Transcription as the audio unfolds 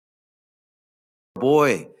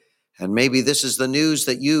boy. And maybe this is the news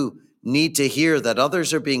that you need to hear, that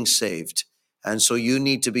others are being saved. And so you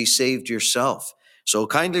need to be saved yourself. So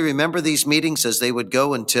kindly remember these meetings as they would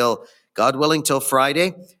go until, God willing, till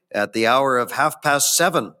Friday at the hour of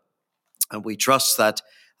 7:30. And we trust that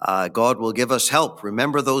God will give us help.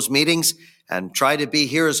 Remember those meetings and try to be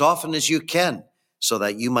here as often as you can so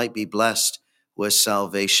that you might be blessed with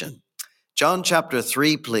salvation. John chapter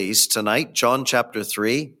 3, please, tonight. John chapter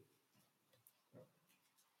 3.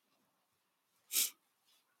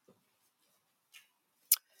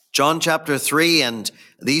 John chapter 3, and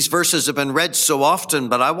these verses have been read so often,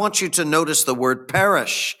 but I want you to notice the word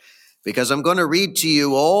perish, because I'm going to read to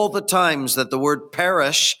you all the times that the word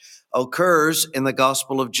perish occurs in the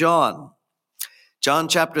Gospel of John. John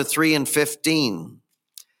chapter 3 and 15.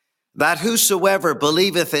 That whosoever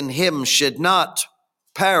believeth in him should not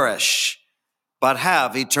perish, but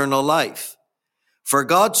have eternal life. For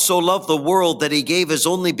God so loved the world that he gave his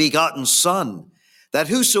only begotten Son, that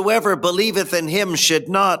whosoever believeth in him should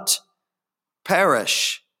not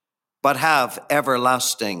perish, but have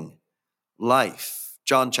everlasting life.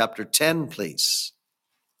 John chapter 10, please.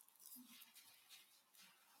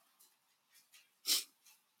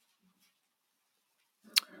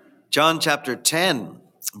 John chapter 10,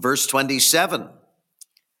 verse 27.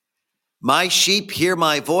 My sheep hear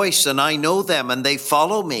my voice, and I know them, and they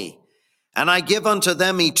follow me. And I give unto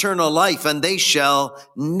them eternal life, and they shall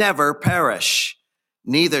never perish.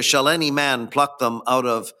 Neither shall any man pluck them out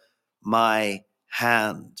of my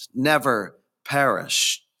hand. Never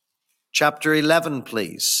perish. Chapter 11,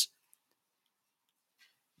 please.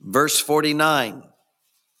 Verse 49.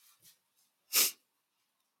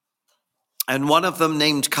 And one of them,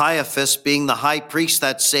 named Caiaphas, being the high priest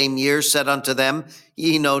that same year, said unto them,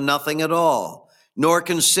 Ye know nothing at all, nor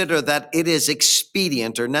consider that it is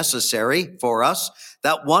expedient or necessary for us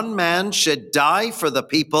that one man should die for the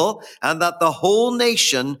people, and that the whole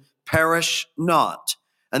nation perish not.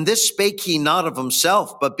 And this spake he not of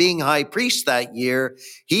himself, but being high priest that year,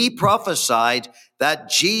 he prophesied that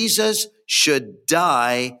Jesus should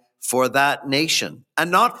die for that nation, and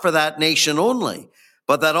not for that nation only,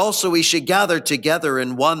 but that also we should gather together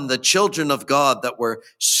in one the children of God that were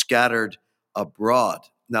scattered abroad.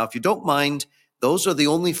 Now, if you don't mind, those are the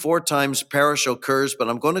only 4 times perish occurs, but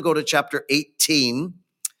I'm going to go to chapter 18.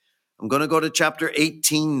 I'm going to go to chapter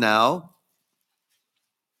 18 now.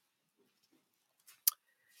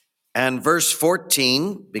 And verse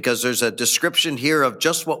 14, because there's a description here of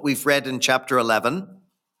just what we've read in chapter 11.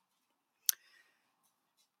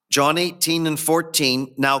 John 18 and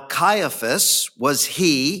 14, now Caiaphas was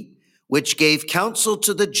he which gave counsel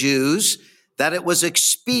to the Jews that it was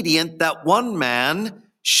expedient that one man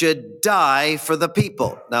should die for the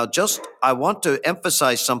people. Now I want to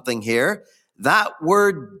emphasize something here. That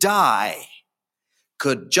word die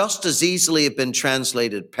could just as easily have been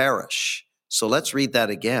translated perish. So let's read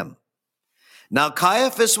that again. Now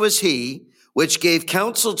Caiaphas was he which gave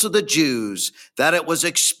counsel to the Jews that it was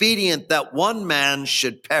expedient that one man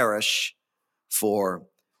should perish for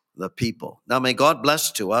the people. Now may God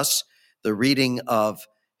bless to us the reading of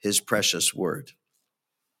his precious word.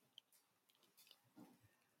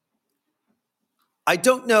 I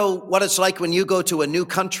don't know what it's like when you go to a new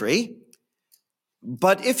country,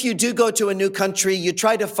 but if you do go to a new country, you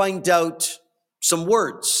try to find out some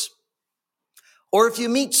words. Or if you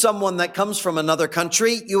meet someone that comes from another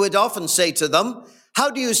country, you would often say to them,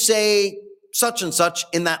 how do you say such and such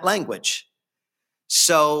in that language?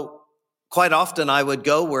 So quite often I would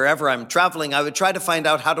go wherever I'm traveling, I would try to find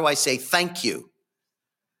out, how do I say thank you?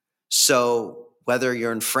 So whether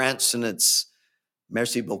you're in France and it's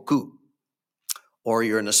merci beaucoup, or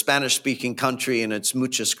you're in a Spanish-speaking country and it's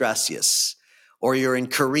muchas gracias, or you're in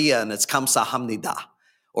Korea and it's kamsahamnida,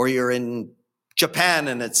 or you're in Japan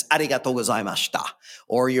and it's arigatou gozaimashita,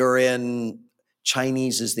 or you're in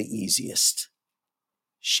Chinese is the easiest.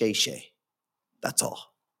 Shei. That's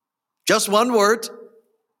all. Just one word.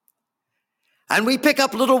 And we pick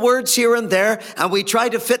up little words here and there and we try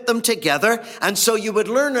to fit them together. And so you would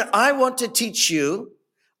learn that I want to teach you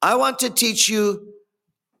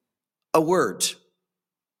a word.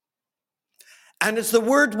 And it's the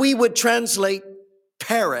word we would translate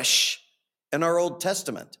perish in our Old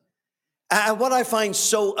Testament. And what I find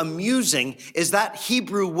so amusing is that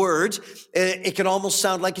Hebrew word, it can almost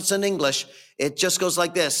sound like it's in English. It just goes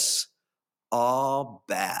like this. Oh,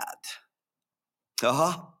 bad.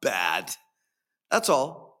 Oh, bad. That's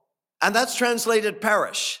all. And that's translated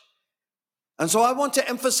perish. And so I want to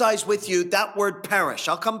emphasize with you that word perish.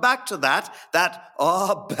 I'll come back to that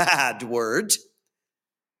bad word.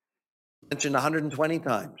 Mentioned 120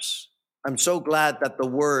 times. I'm so glad that the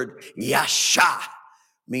word yasha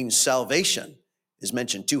means salvation is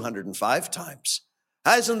mentioned 205 times.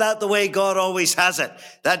 Isn't that the way God always has it?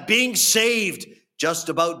 That being saved just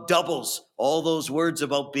about doubles all those words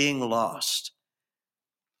about being lost.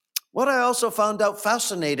 What I also found out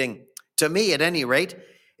fascinating, to me at any rate,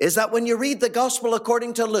 is that when you read the gospel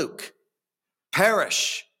according to Luke,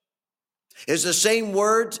 perish is the same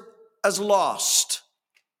word as lost.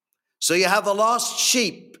 So you have a lost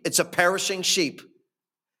sheep. It's a perishing sheep.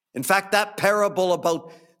 In fact, that parable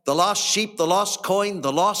about the lost sheep, the lost coin,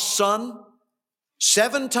 the lost son,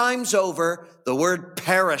 7 times over, the word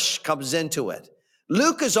perish comes into it.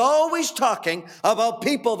 Luke is always talking about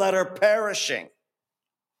people that are perishing.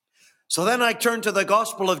 So then I turn to the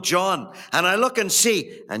Gospel of John and I look and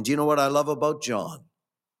see, and do you know what I love about John?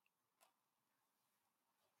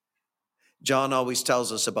 John always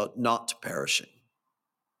tells us about not perishing,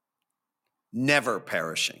 never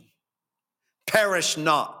perishing, perish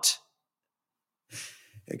not.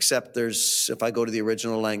 Except if I go to the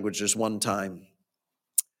original language, there's one time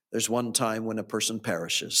when a person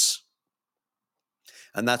perishes.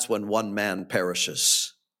 And that's when one man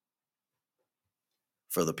perishes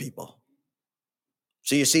for the people.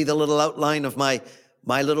 So you see the little outline of my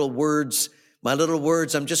little words.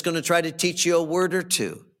 I'm just going to try to teach you a word or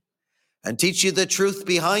two and teach you the truth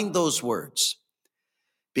behind those words.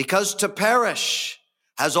 Because to perish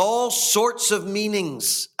has all sorts of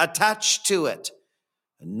meanings attached to it.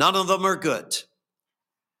 None of them are good.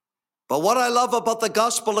 But what I love about the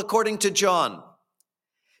gospel according to John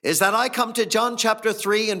is that I come to John chapter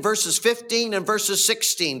 3 and verses 15 and verses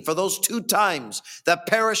 16 for those 2 times that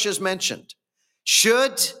perish is mentioned.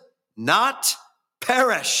 Should not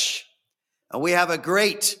perish. And we have a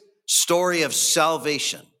great story of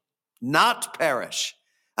salvation. Not perish.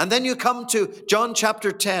 And then you come to John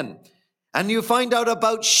chapter 10 and you find out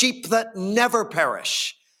about sheep that never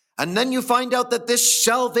perish. And then you find out that this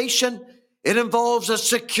salvation, it involves a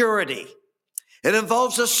security. It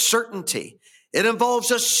involves a certainty. It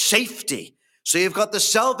involves a safety. So you've got the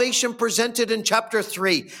salvation presented in chapter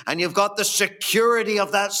 3, and you've got the security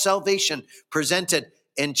of that salvation presented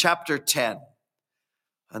in chapter 10.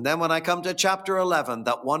 And then when I come to chapter 11,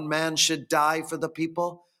 that one man should die for the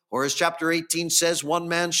people, or as chapter 18 says, one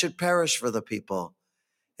man should perish for the people,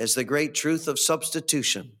 is the great truth of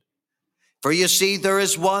substitution. For you see, there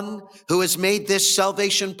is one who has made this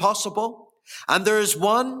salvation possible, and there is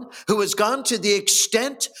one who has gone to the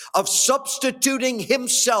extent of substituting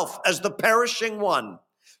himself as the perishing one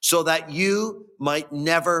so that you might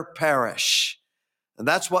never perish. And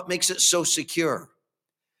that's what makes it so secure.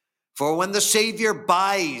 For when the Savior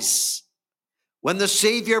buys, when the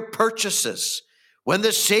Savior purchases, when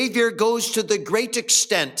the Savior goes to the great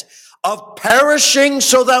extent of perishing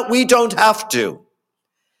so that we don't have to,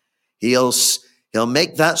 He'll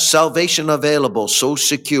make that salvation available so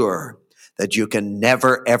secure that you can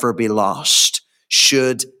never, ever be lost.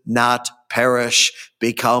 Should not perish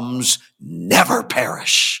becomes never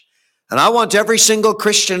perish. And I want every single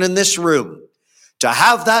Christian in this room to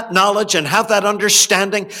have that knowledge and have that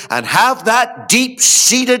understanding and have that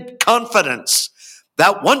deep-seated confidence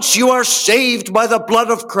that once you are saved by the blood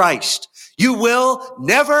of Christ, you will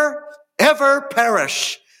never, ever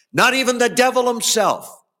perish. Not even the devil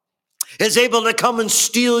himself is able to come and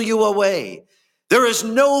steal you away. There is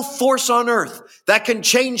no force on earth that can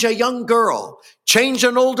change a young girl, change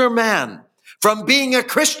an older man from being a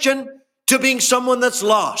Christian to being someone that's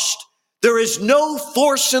lost. There is no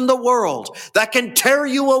force in the world that can tear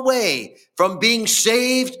you away from being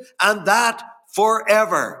saved, and that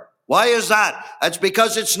forever. Why is that? That's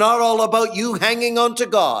because it's not all about you hanging on to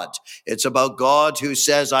God. It's about God who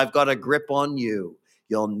says, I've got a grip on you.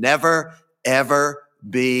 You'll never, ever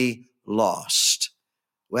be lost.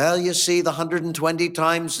 Well, you see, the 120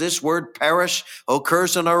 times this word perish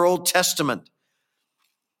occurs in our Old Testament.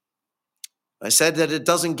 I said that it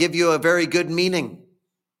doesn't give you a very good meaning.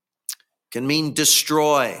 It can mean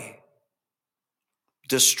destroy.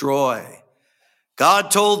 Destroy.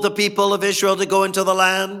 God told the people of Israel to go into the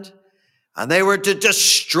land, and they were to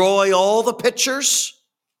destroy all the pictures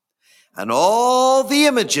and all the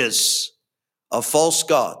images of false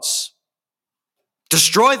gods.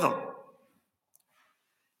 Destroy them.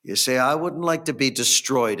 You say, I wouldn't like to be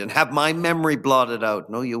destroyed and have my memory blotted out.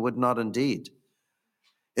 No, you would not indeed.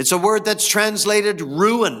 It's a word that's translated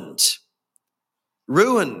ruined.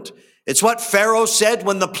 Ruined. It's what Pharaoh said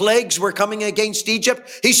when the plagues were coming against Egypt.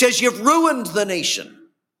 He says, you've ruined the nation.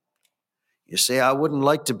 You say, I wouldn't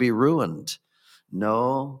like to be ruined.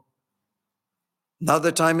 No.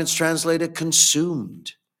 Another time it's translated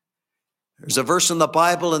consumed. There's a verse in the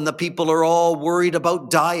Bible and the people are all worried about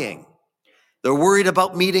dying. They're worried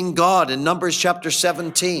about meeting God in Numbers chapter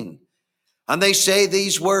 17. And they say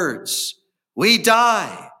these words, we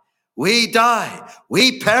die, we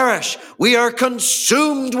perish, we are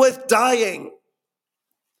consumed with dying.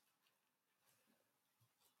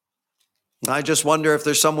 I just wonder if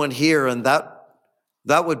there's someone here and that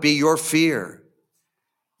would be your fear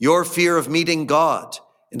of meeting God.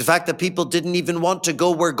 In fact, the people didn't even want to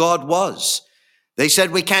go where God was. They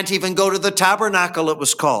said, we can't even go to the tabernacle, it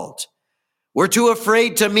was called. We're too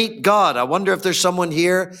afraid to meet God. I wonder if there's someone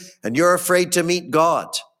here and you're afraid to meet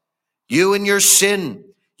God. You in your sin,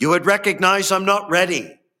 you would recognize I'm not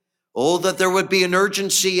ready. Oh, that there would be an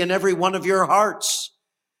urgency in every one of your hearts.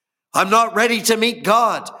 I'm not ready to meet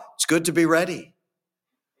God. It's good to be ready.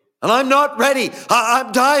 And I'm not ready.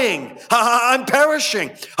 I'm dying. I'm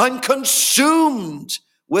perishing. I'm consumed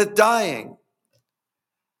with dying.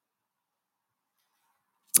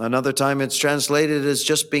 Another time it's translated as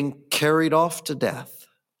just being carried off to death.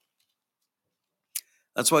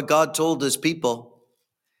 That's what God told his people.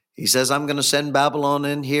 He says, I'm going to send Babylon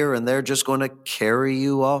in here and they're just going to carry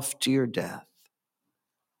you off to your death.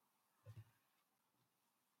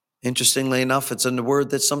 Interestingly enough, it's a word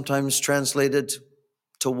that's sometimes translated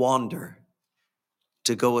to wander,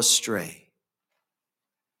 to go astray.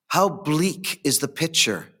 How bleak is the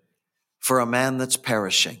picture for a man that's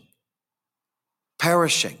perishing?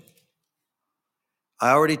 Perishing.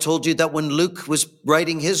 I already told you that when Luke was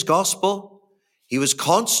writing his gospel, he was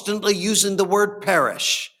constantly using the word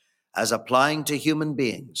perish as applying to human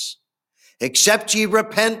beings. Except ye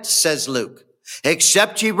repent, says Luke.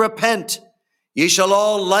 Except ye repent, ye shall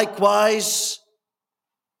all likewise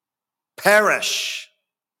perish.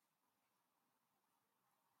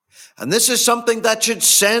 And this is something that should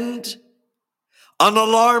send an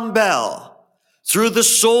alarm bell through the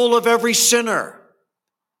soul of every sinner.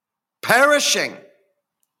 Perishing,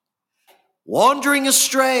 wandering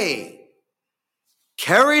astray,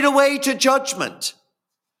 carried away to judgment,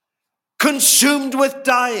 consumed with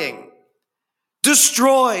dying,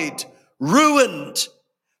 destroyed, ruined.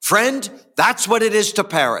 Friend, that's what it is to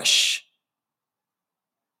perish.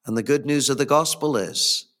 And the good news of the gospel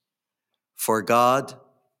is, for God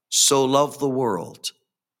so loved the world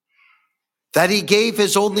that he gave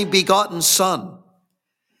his only begotten Son,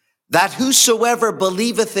 that whosoever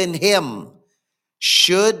believeth in him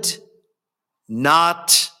should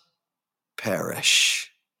not perish.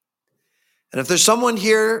 And if there's someone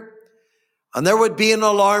here and there would be an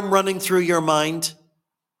alarm running through your mind,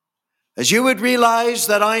 as you would realize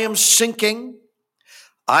that I am sinking,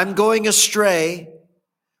 I'm going astray,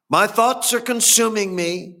 my thoughts are consuming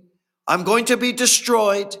me, I'm going to be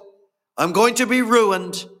destroyed, I'm going to be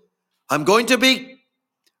ruined, I'm going to be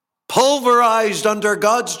pulverized under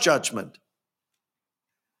God's judgment.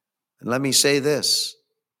 And let me say this,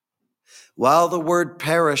 while the word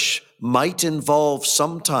perish might involve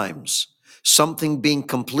sometimes something being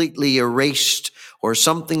completely erased or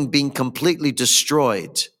something being completely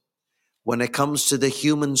destroyed, when it comes to the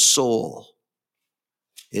human soul,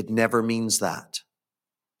 it never means that.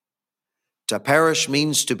 To perish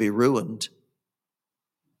means to be ruined.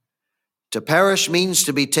 To perish means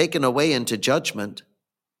to be taken away into judgment.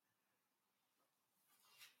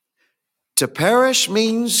 To perish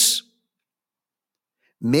means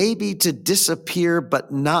maybe to disappear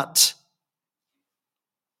but not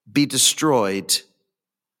be destroyed.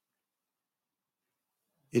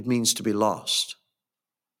 It means to be lost.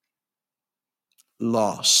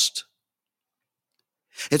 Lost.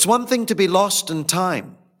 It's one thing to be lost in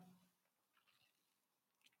time.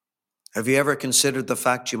 Have you ever considered the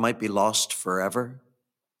fact you might be lost forever?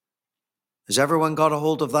 Has everyone got a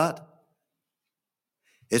hold of that?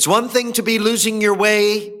 It's one thing to be losing your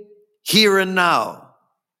way here and now,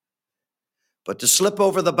 but to slip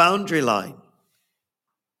over the boundary line,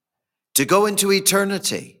 to go into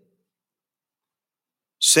eternity,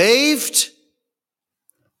 saved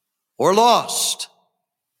or lost,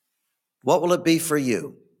 what will it be for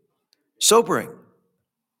you? Sobering.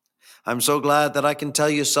 I'm so glad that I can tell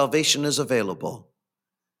you salvation is available,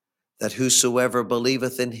 that whosoever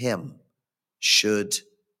believeth in him should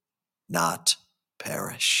not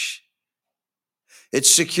perish. It's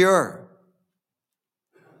secure.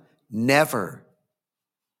 Never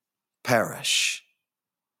perish.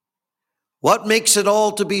 What makes it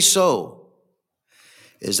all to be so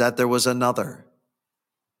is that there was another.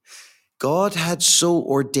 God had so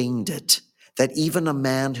ordained it that even a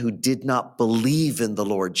man who did not believe in the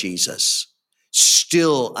Lord Jesus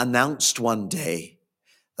still announced one day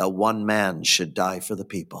that one man should die for the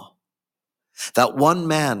people. That one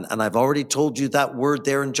man, and I've already told you that word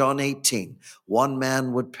there in John 18, one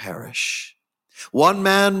man would perish. One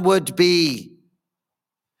man would be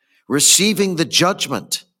receiving the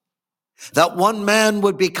judgment. That one man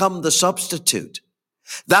would become the substitute.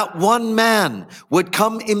 That one man would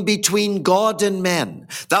come in between God and men.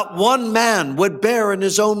 That one man would bear in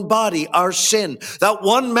his own body our sin. That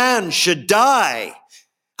one man should die.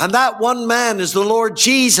 And that one man is the Lord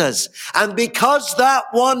Jesus. And because that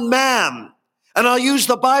one man, and I'll use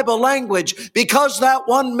the Bible language, because that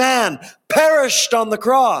one man perished on the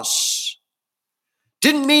cross,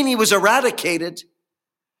 didn't mean he was eradicated.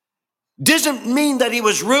 Doesn't mean that he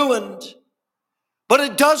was ruined. But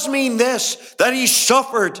it does mean this, that he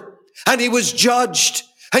suffered and he was judged,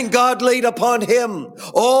 and God laid upon him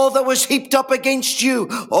all that was heaped up against you,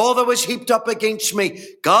 all that was heaped up against me.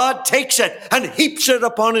 God takes it and heaps it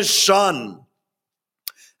upon his son.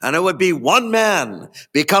 And it would be one man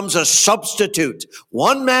becomes a substitute.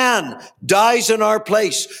 One man dies in our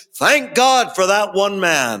place. Thank God for that one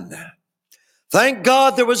man. Thank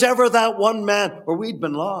God there was ever that one man, or we'd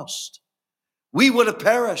been lost. We would have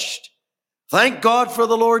perished. Thank God for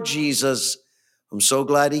the Lord Jesus. I'm so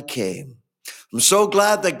glad he came. I'm so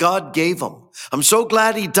glad that God gave him. I'm so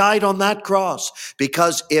glad he died on that cross,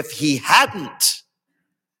 because if he hadn't,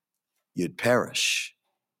 you'd perish.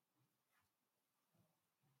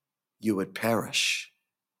 You would perish.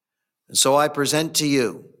 And so I present to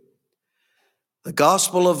you the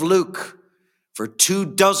Gospel of Luke for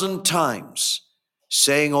 24 times,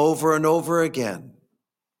 saying over and over again,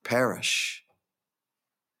 perish.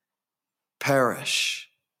 Perish.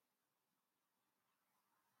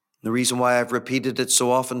 The reason why I've repeated it so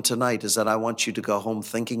often tonight is that I want you to go home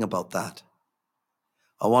thinking about that.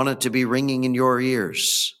 I want it to be ringing in your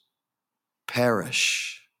ears.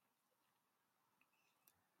 Perish.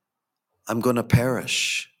 I'm going to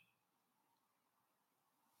perish.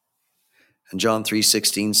 And John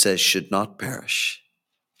 3:16 says, should not perish.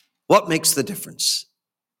 What makes the difference?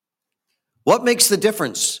 What makes the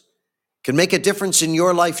difference? Can make a difference in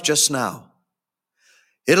your life just now.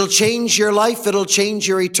 It'll change your life. It'll change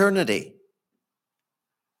your eternity.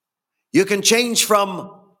 You can change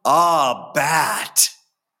from, bad,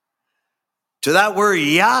 to that word,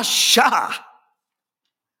 yasha.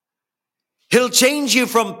 He'll change you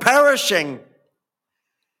from perishing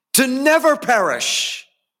to never perish.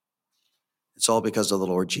 It's all because of the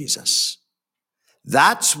Lord Jesus.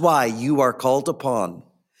 That's why you are called upon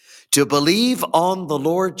to believe on the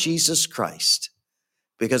Lord Jesus Christ,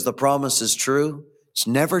 because the promise is true. It's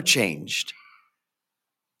never changed.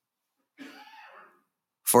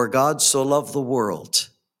 For God so loved the world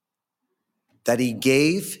that he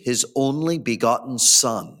gave his only begotten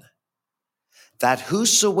Son, that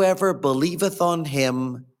whosoever believeth on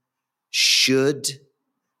him should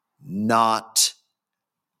not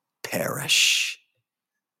perish,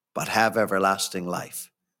 but have everlasting life.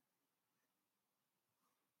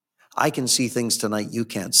 I can see things tonight you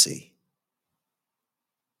can't see.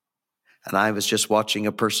 And I was just watching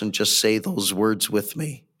a person just say those words with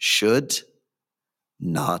me. Should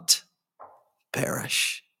not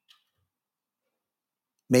perish.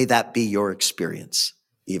 May that be your experience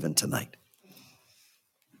even tonight.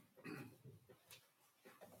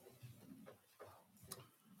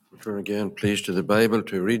 Turn again, please, to the Bible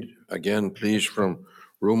to read again, please, from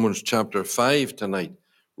Romans chapter 5 tonight.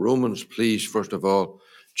 Romans, please, first of all,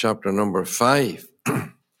 chapter number 5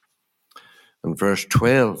 and verse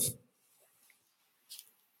 12.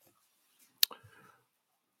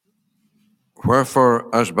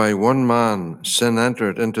 Wherefore, as by one man sin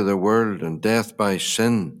entered into the world, and death by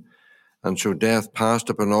sin, and so death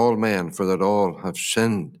passed upon all men, for that all have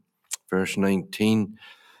sinned. Verse 19.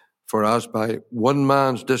 For as by one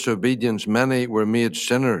man's disobedience many were made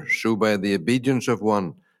sinners, so by the obedience of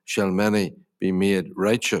one shall many be made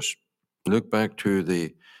righteous. Look back to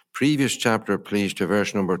the previous chapter, please, to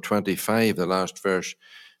verse number 25, the last verse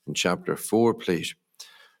in chapter 4, please.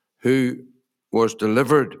 Who was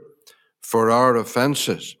delivered for our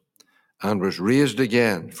offenses and was raised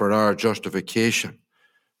again for our justification.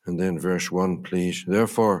 And then verse 1, please.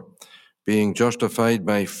 Therefore, being justified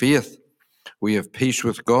by faith, we have peace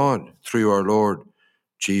with God through our Lord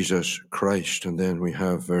Jesus Christ. And then we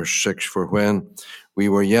have verse 6, for when we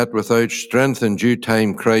were yet without strength, in due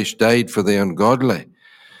time Christ died for the ungodly.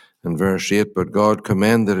 And verse 8, but God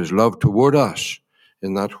commended his love toward us,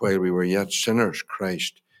 in that while we were yet sinners,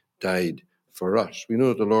 Christ died for us. We know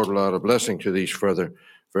that the Lord will add a blessing to these further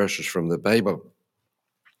verses from the Bible.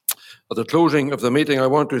 At the closing of the meeting, I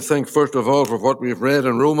want to thank first of all for what we've read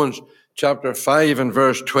in Romans chapter 5 and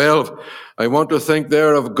verse 12. I want to think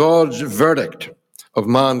there of God's verdict of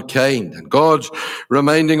mankind, and God's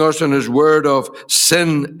reminding us in his word of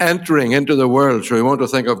sin entering into the world. So we want to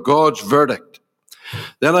think of God's verdict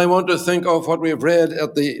Then I want to think of what we've read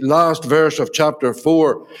at the last verse of chapter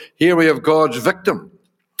 4. Here we have God's victim.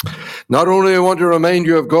 Not only I want to remind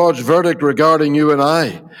you of God's verdict regarding you and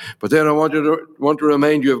I, but then I want to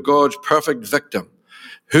remind you of God's perfect victim,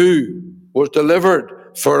 who was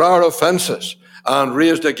delivered for our offenses and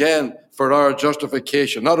raised again for our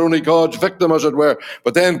justification. Not only God's victim, as it were,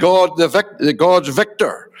 but then God's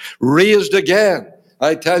victor, raised again.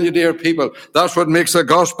 I tell you, dear people, that's what makes the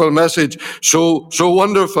gospel message so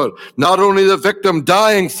wonderful. Not only the victim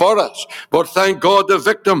dying for us, but thank God the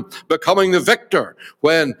victim becoming the victor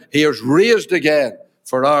when he is raised again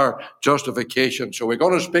for our justification. So we're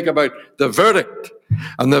going to speak about the verdict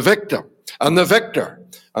and the victim and the victor.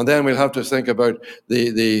 And then we'll have to think about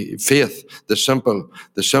the faith, the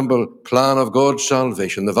simple plan of God's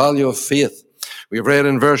salvation, the value of faith. We've read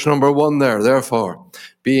in verse number 1 there, therefore,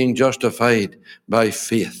 being justified by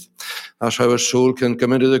faith. That's how a soul can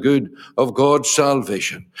come into the good of God's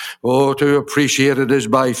salvation. Oh, to appreciate it is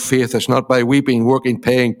by faith. It's not by weeping, working,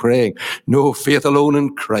 paying, praying. No, faith alone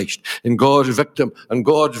in Christ, in God's victim and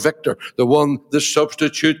God's victor, the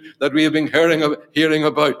substitute that we have been hearing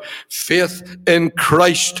about. Faith in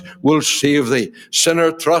Christ will save thee.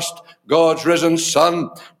 Sinner, trust God's risen Son.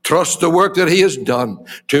 Trust the work that he has done.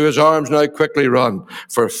 To his arms now quickly run,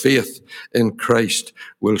 for faith in Christ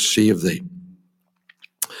will save thee.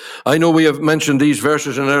 I know we have mentioned these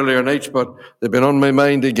verses in earlier nights, but they've been on my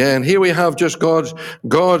mind again. Here we have just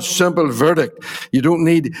God's simple verdict. You don't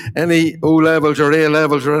need any O-levels or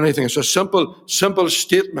A-levels or anything. It's a simple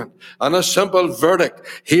statement and a simple verdict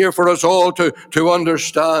here for us all to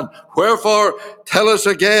understand. Wherefore, tell us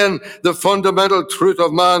again the fundamental truth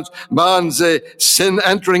of man's sin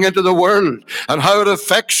entering into the world and how it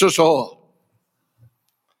affects us all.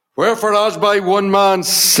 Wherefore, as by one man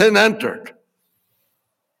sin entered.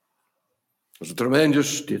 It's a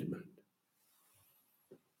tremendous statement.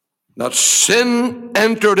 That sin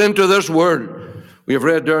entered into this world. We have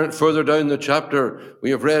read further down the chapter,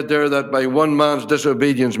 we have read there that by one man's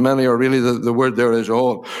disobedience, many are really the word there is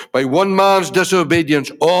all. By one man's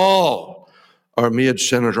disobedience, all are made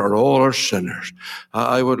sinners, or all are sinners.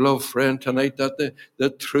 I would love, friend, tonight that the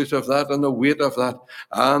truth of that and the weight of that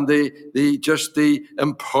and the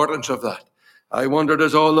importance of that. I wonder,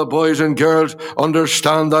 does all the boys and girls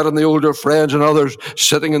understand that, and the older friends and others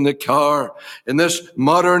sitting in the car? In this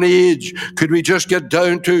modern age, could we just get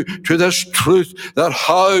down to this truth that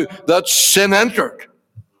how that sin entered?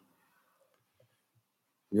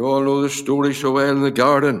 You all know the story so well in the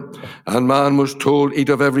garden. And man was told, eat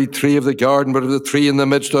of every tree of the garden, but of the tree in the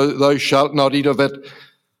midst thou shalt not eat of it.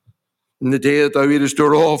 In the day that thou eatest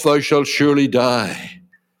thereof, thou shalt surely die.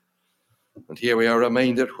 And here we are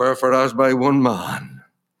reminded, wherefore as by one man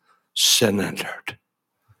sin entered.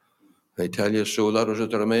 I tell you, so that was a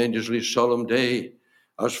tremendously solemn day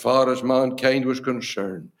as far as mankind was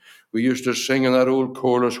concerned. We used to sing in that old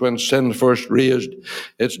chorus, when sin first raised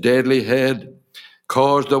its deadly head,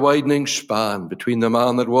 caused the widening span between the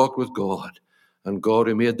man that walked with God and God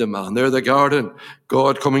who made the man. There the garden,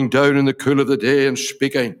 God coming down in the cool of the day and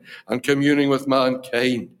speaking and communing with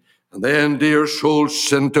mankind. And then, dear soul,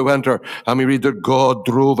 sin to enter. And we read that God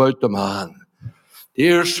drove out the man.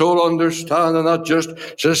 Dear soul, understand, and not just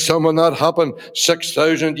says someone that happened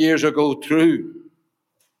 6,000 years ago true.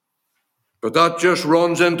 But that just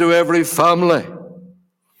runs into every family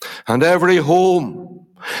and every home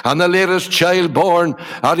and the latest child born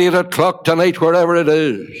at 8 o'clock tonight, wherever it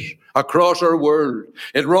is, across our world.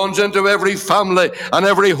 It runs into every family and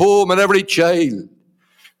every home and every child.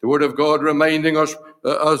 The word of God reminding us,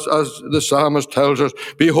 as the psalmist tells us,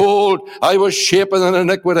 behold, I was shapen in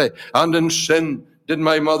iniquity, and in sin did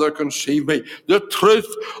my mother conceive me. The truth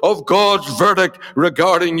of God's verdict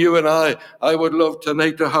regarding you and I would love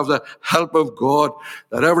tonight to have the help of God,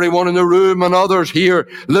 that everyone in the room and others here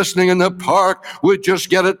listening in the park would just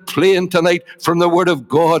get it plain tonight from the word of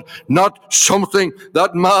God, not something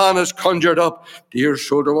that man has conjured up. Dear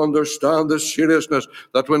soul, to understand the seriousness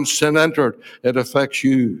that when sin entered, it affects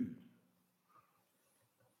you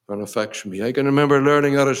and affects me. I can remember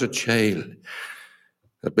learning that as a child,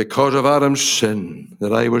 that because of Adam's sin,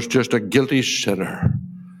 that I was just a guilty sinner.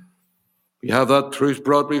 We have that truth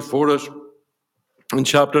brought before us in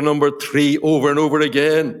chapter number 3 over and over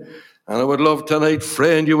again. And I would love tonight,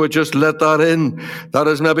 friend, you would just let that in. That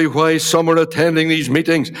is maybe why some are attending these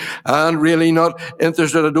meetings and really not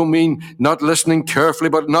interested. I don't mean not listening carefully,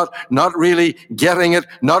 but not really getting it,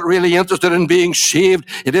 not really interested in being saved.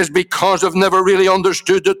 It is because they've never really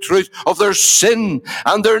understood the truth of their sin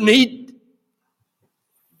and their need.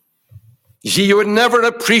 You see, you would never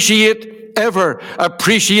appreciate ever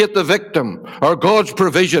appreciate the victim or God's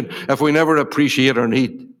provision if we never appreciate our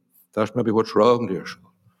need. That's maybe what's wrong, dear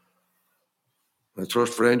soul. I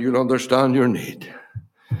trust, friend, you'll understand your need.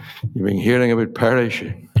 You've been hearing about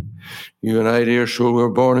perishing. You and I, dear soul, were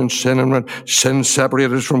born in sin, and when sin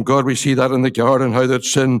separated us from God, we see that in the garden, how that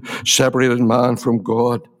sin separated man from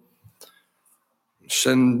God.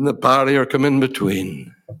 Sin, the barrier, come in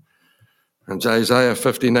between. And Isaiah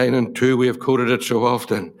 59:2, we have quoted it so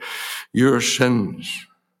often. Your sins.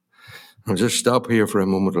 I'll just stop here for a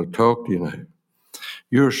moment. I'll talk to you now.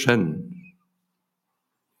 Your sins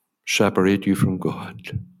separate you from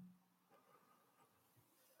God.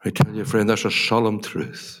 I tell you, friend, that's a solemn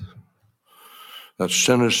truth. That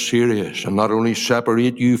sin is serious and not only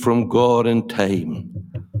separate you from God in time,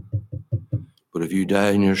 but if you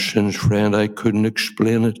die in your sins, friend, I couldn't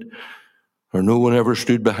explain it, or no one ever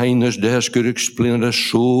stood behind this desk could explain it, a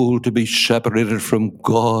soul to be separated from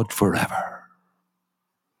God forever.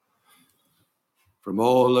 From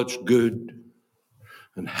all that's good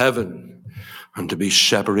and heaven, and to be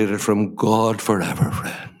separated from God forever,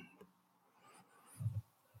 friend.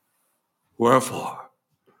 Wherefore,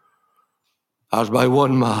 as by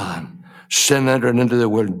one man sin entered into the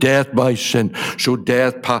world, death by sin, so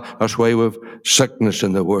death, that's why we have sickness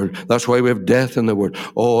in the world, that's why we have death in the world,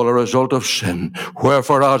 all a result of sin.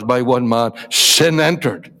 Wherefore, as by one man sin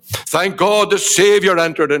entered. Thank God the Savior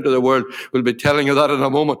entered into the world. We'll be telling you that in a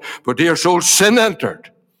moment. But dear soul, sin entered.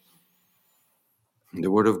 And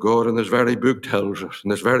the Word of God in this very book tells us, in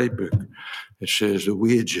this very book, it says the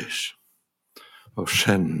wages of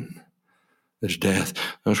sin is death.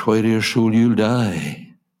 That's why, dear soul, you'll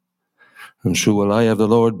die. And so will I, if the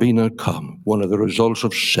Lord be not come. One of the results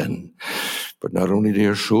of sin. But not only,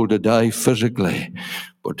 dear soul, to die physically,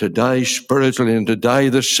 but to die spiritually, and to die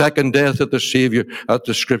the second death that the Savior, that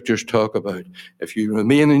the Scriptures talk about. If you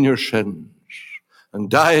remain in your sins and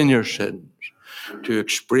die in your sins, to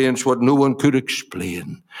experience what no one could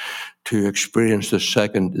explain, to experience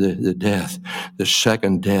the death, the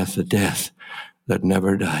second death, the death that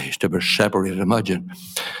never dies, to be separated. Imagine,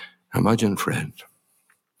 friend.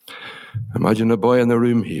 Imagine a boy in the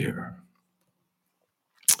room here,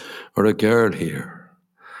 or a girl here,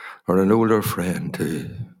 or an older friend to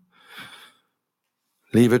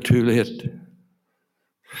leave it too late.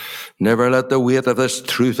 Never let the weight of this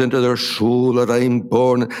truth into their soul that I'm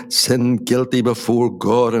born sin guilty before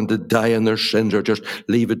God and to die in their sins, or just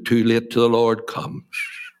leave it too late till the Lord comes.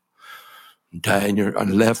 Die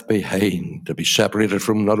and left behind, to be separated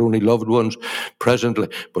from not only loved ones presently,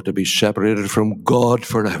 but to be separated from God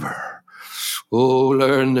forever. Oh,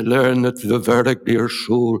 learn that the verdict, dear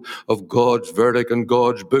soul, of God's verdict and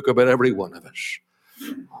God's book about every one of us.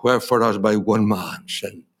 Wherefore, as by one man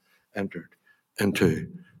sin entered into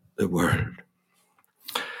the world.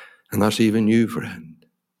 And that's even you, friend.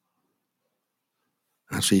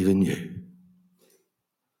 That's even you.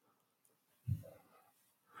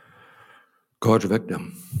 God's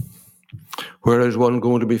victim. Where is one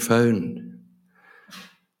going to be found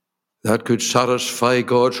that could satisfy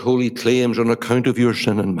God's holy claims on account of your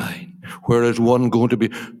sin and mine? Where is one going to be?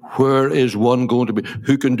 Where is one going to be?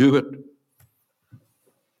 Who can do it?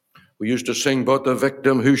 We used to sing, but the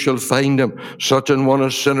victim, who shall find him? Such an one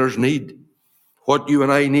as sinners need. What you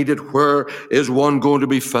and I needed, where is one going to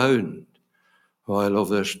be found? Oh, I love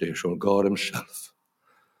this, dear son. God himself.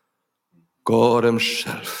 God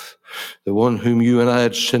himself. The one whom you and I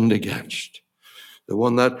had sinned against. The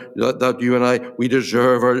one that you and I, we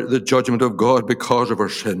deserve the judgment of God because of our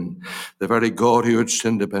sin. The very God who had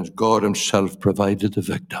sinned against, God himself provided the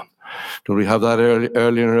victim. Don't we have that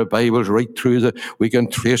earlier in our Bibles, right through we can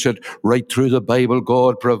trace it right through the Bible,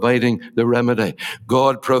 God providing the remedy,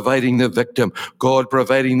 God providing the victim, God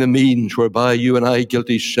providing the means whereby you and I,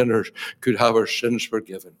 guilty sinners, could have our sins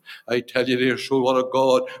forgiven. I tell you, dear soul, what a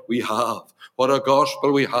God we have, what a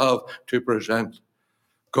gospel we have to present.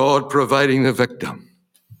 God providing the victim.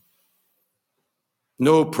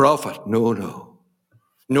 No prophet, no.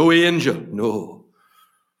 No angel, no.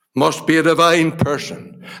 Must be a divine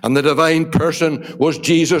person. And the divine person was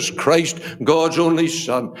Jesus Christ, God's only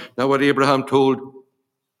Son. Now what Abraham told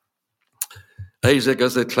Isaac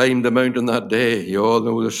as they climbed the mountain that day, you all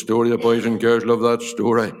know the story, the boys and girls love that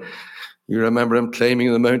story. You remember him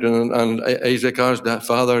climbing the mountain and Isaac asked that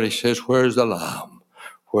father, he says, where's the lamb?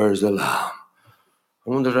 Where's the lamb? I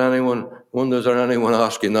wonder is there anyone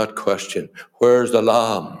asking that question? Where's the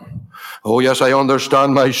lamb? Oh yes, I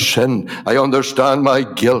understand my sin. I understand my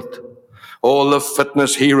guilt. All the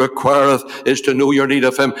fitness he requireth is to know your need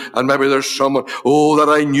of him. And maybe there's someone, oh,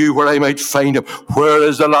 that I knew where I might find him. Where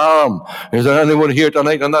is the Lamb? Is there anyone here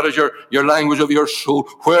tonight, and that is your language of your soul?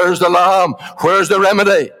 Where's the Lamb? Where's the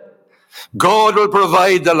remedy? God will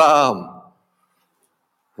provide the Lamb.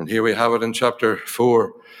 And here we have it in chapter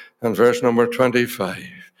 4 and verse number 25.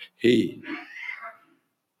 He,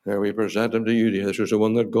 there we present him to you, dear. This was the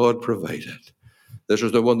one that God provided. This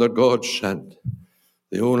was the one that God sent.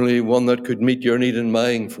 The only one that could meet your need and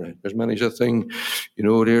mine, friend. There's many's a thing,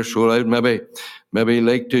 dear soul, I'd maybe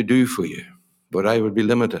like to do for you. But I would be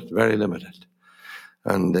limited, very limited.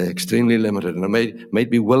 And extremely limited. And I might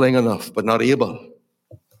be willing enough, but not able.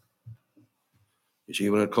 You see,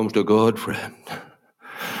 when it comes to God, friend,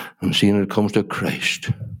 and see, when it comes to Christ,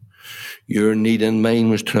 your need and mine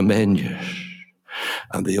was tremendous.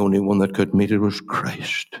 And the only one that could meet it was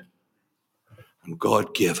Christ. And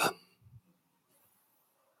God gave him.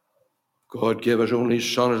 God gave his only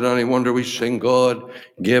Son. Is it any wonder we sing, God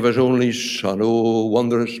gave his only Son? Oh,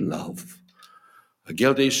 wondrous love. A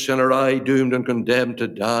guilty sinner, I doomed and condemned to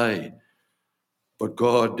die. But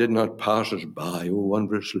God did not pass us by. Oh,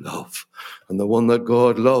 wondrous love. And the one that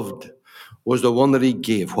God loved was the one that he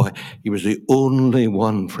gave. Why? He was the only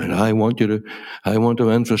one, friend. I want to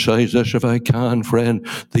emphasize this if I can, friend.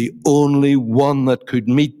 The only one that could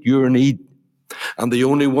meet your need. And the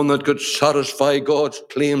only one that could satisfy God's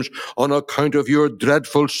claims on account of your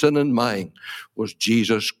dreadful sin and mine was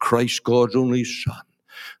Jesus Christ, God's only Son.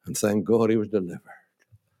 And thank God he was delivered.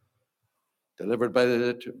 Delivered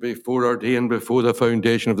before ordained, before the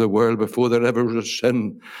foundation of the world, before there ever was a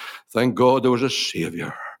sin. Thank God there was a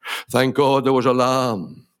Savior. Thank God there was a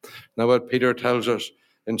Lamb. Now what Peter tells us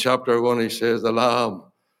in chapter 1, he says, the Lamb.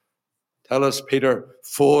 Tell us, Peter,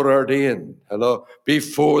 foreordained,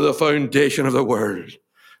 before the foundation of the world.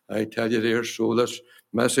 I tell you, dear soul, this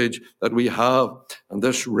message that we have and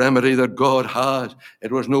this remedy that God had,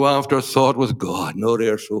 it was no afterthought with God. No,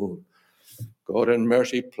 dear soul. God in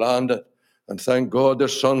mercy planned it. And thank God the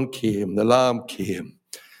Son came, the Lamb came.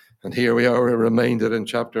 And here we are reminded in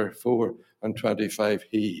chapter 4 and 25,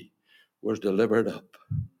 he was delivered up.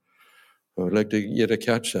 I would like you to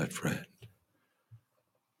catch that, friend.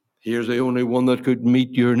 Here's the only one that could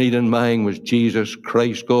meet your need and mine was Jesus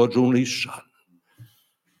Christ, God's only Son.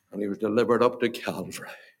 And he was delivered up to Calvary.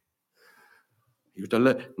 He was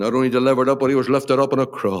not only delivered up, but he was lifted up on a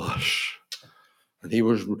cross. And he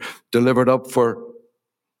was delivered up for,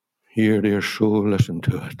 here, dear soul, listen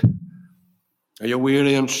to it. Are you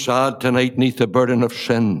weary and sad tonight neath the burden of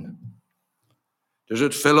sin? Does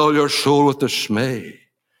it fill all your soul with dismay?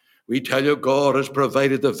 We tell you God has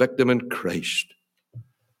provided the victim in Christ.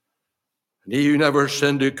 And he who never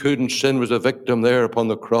sinned, who couldn't sin, was a victim there upon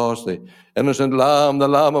the cross, the innocent Lamb, the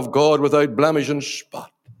Lamb of God without blemish and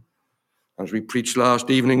spot. As we preached last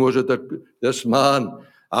evening, was it that this man,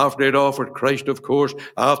 after he had offered Christ, of course,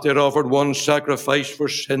 after he had offered one sacrifice for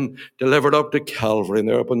sin, delivered up to Calvary, and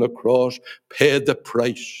there upon the cross, paid the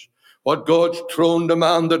price. What God's throne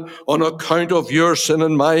demanded on account of your sin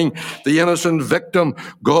and mine, the innocent victim,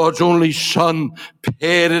 God's only Son,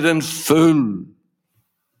 paid it in full.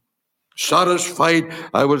 Satisfied.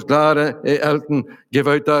 I was glad Elton gave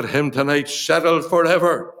out that hymn tonight, settled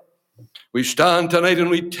forever. We stand tonight and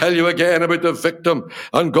we tell you again about the victim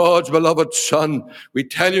and God's beloved Son. We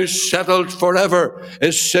tell you settled forever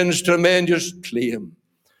is sin's tremendous claim.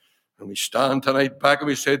 And we stand tonight back and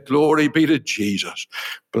we say, glory be to Jesus.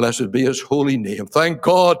 Blessed be his holy name. Thank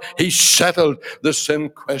God he settled the sin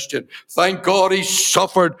question. Thank God he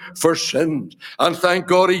suffered for sins. And thank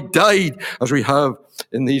God he died, as we have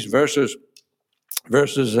in these verses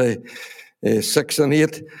 6 and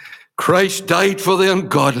 8. Christ died for the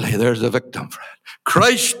ungodly. There's the victim, friend.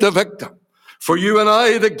 Christ the victim. For you and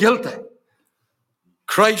I, the guilty.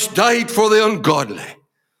 Christ died for the ungodly.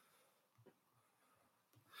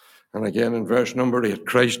 And again in verse number 8,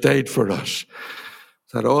 Christ died for us.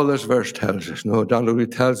 That all this verse tells us. No,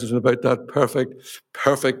 Donald tells us about that perfect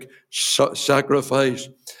sacrifice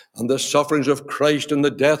and the sufferings of Christ and the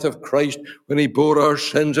death of Christ when he bore our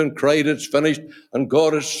sins and cried, it's finished, and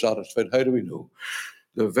God is satisfied. How do we know?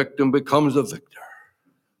 The victim becomes the victor.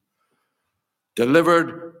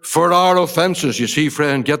 Delivered for our offenses. You see,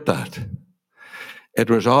 friend, get that. It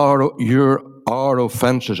was our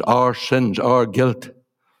offenses, our sins, our guilt.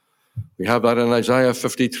 We have that in Isaiah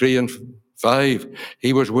 53 and 5.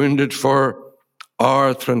 He was wounded for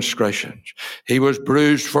our transgressions. He was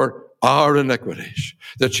bruised for our iniquities.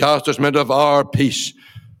 The chastisement of our peace.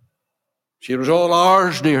 See, it was all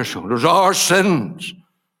ours, dear soul. It was our sins.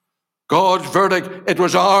 God's verdict, it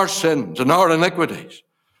was our sins and our iniquities.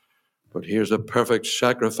 But here's the perfect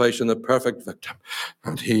sacrifice and the perfect victim.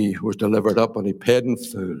 And he was delivered up and he paid in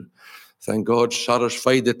full. Thank God,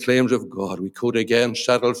 satisfied the claims of God. We could again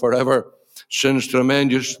settle forever sin's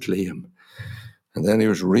tremendous claim. And then he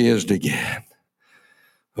was raised again.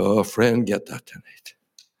 Oh, friend, get that tonight.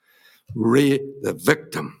 The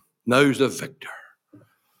victim, now's the victor.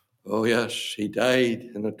 Oh, yes, he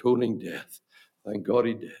died an atoning death. Thank God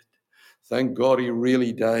he did. Thank God he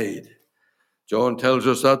really died. John tells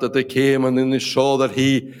us that they came and then they saw that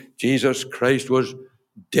he, Jesus Christ, was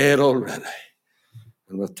dead already.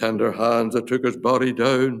 And with tender hands they took his body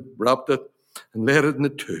down, wrapped it, and laid it in the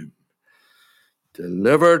tomb.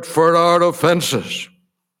 Delivered for our offenses.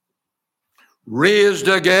 Raised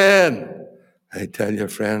again. I tell you,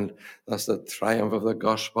 friend, that's the triumph of the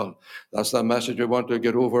gospel. That's the message we want to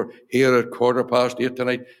get over here at 8:15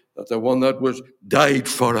 tonight, that the one that was died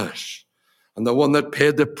for us and the one that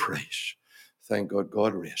paid the price, thank God,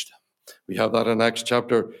 God raised him. We have that in Acts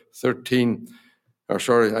chapter 13, Acts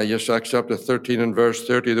chapter 13 and verse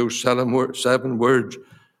 30, those 7 words.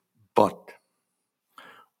 But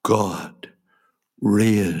God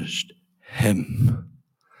raised him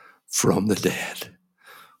from the dead.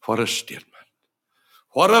 What a statement.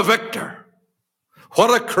 What a victor.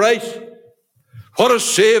 What a Christ. What a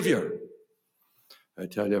Savior. I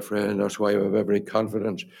tell you, friend, that's why we have every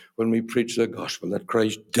confidence when we preach the gospel, that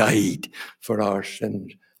Christ died for our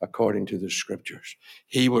sins according to the Scriptures.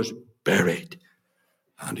 He was buried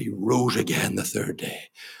and he rose again the 3rd day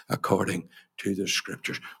according to the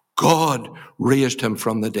Scriptures. God raised him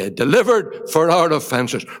from the dead, delivered for our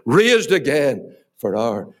offenses, raised again for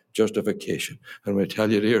our justification. And we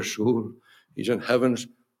tell you, dear soul, he's in heaven's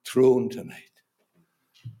throne tonight.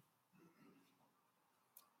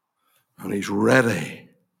 And he's ready,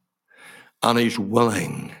 and he's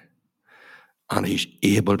willing, and he's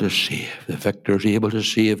able to save. The victor's able to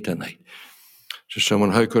save tonight. So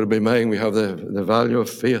someone, how could it be mine? We have the value of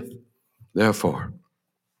faith. Therefore,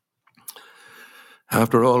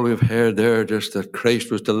 after all we've heard there, just that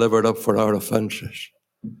Christ was delivered up for our offenses,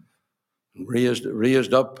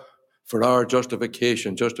 raised up for our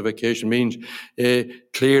justification. Justification means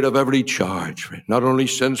cleared of every charge. Not only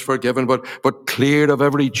sins forgiven, but cleared of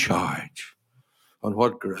every charge. On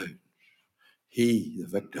what ground? He, the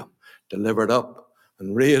victim, delivered up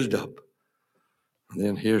and raised up. And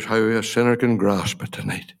then here's how a sinner can grasp it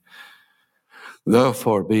tonight.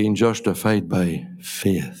 Therefore, being justified by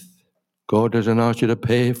faith. God doesn't ask you to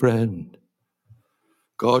pay, friend.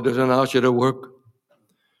 God doesn't ask you to work.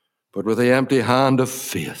 But with the empty hand of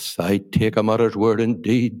faith, I take him at his word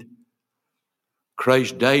indeed.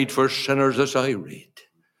 Christ died for sinners, as I read.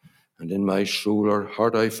 And in my soul or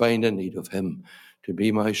heart I find a need of him to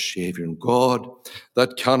be my Savior. And God,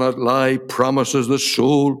 that cannot lie, promises the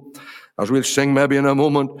soul, as we'll sing maybe in a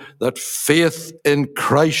moment, that faith in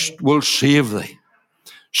Christ will save thee.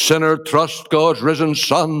 Sinner, trust God's risen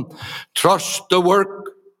Son. Trust the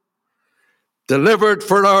work. Delivered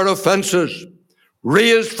for our offenses.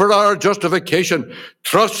 Raised for our justification.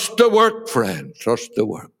 Trust the work, friend. Trust the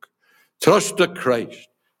work. Trust the Christ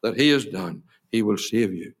that he has done. He will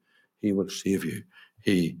save you. He will save you.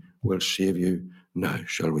 He will save you. Now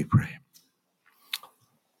shall we pray.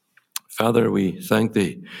 Father, we thank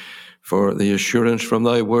thee for the assurance from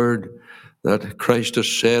thy word that Christ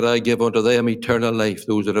has said, I give unto them eternal life,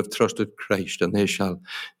 those that have trusted Christ, and they shall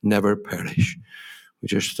never perish. We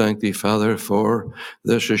just thank thee, Father, for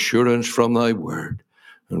this assurance from thy word.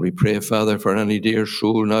 And we pray, Father, for any dear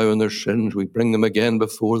soul now in their sins, we bring them again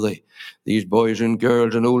before thee, these boys and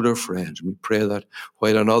girls and older friends. We pray that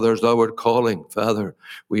while on others thou art calling, Father,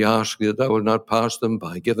 we ask thee that thou wilt not pass them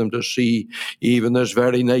by. Give them to see, even this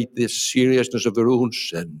very night, the seriousness of their own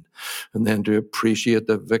sin, and then to appreciate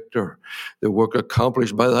the victor, the work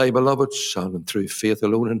accomplished by thy beloved Son, and through faith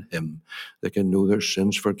alone in him, they can know their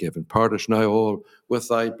sins forgiven. Part us now all with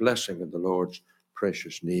thy blessing in the Lord's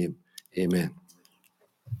precious name. Amen.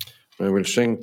 I will sing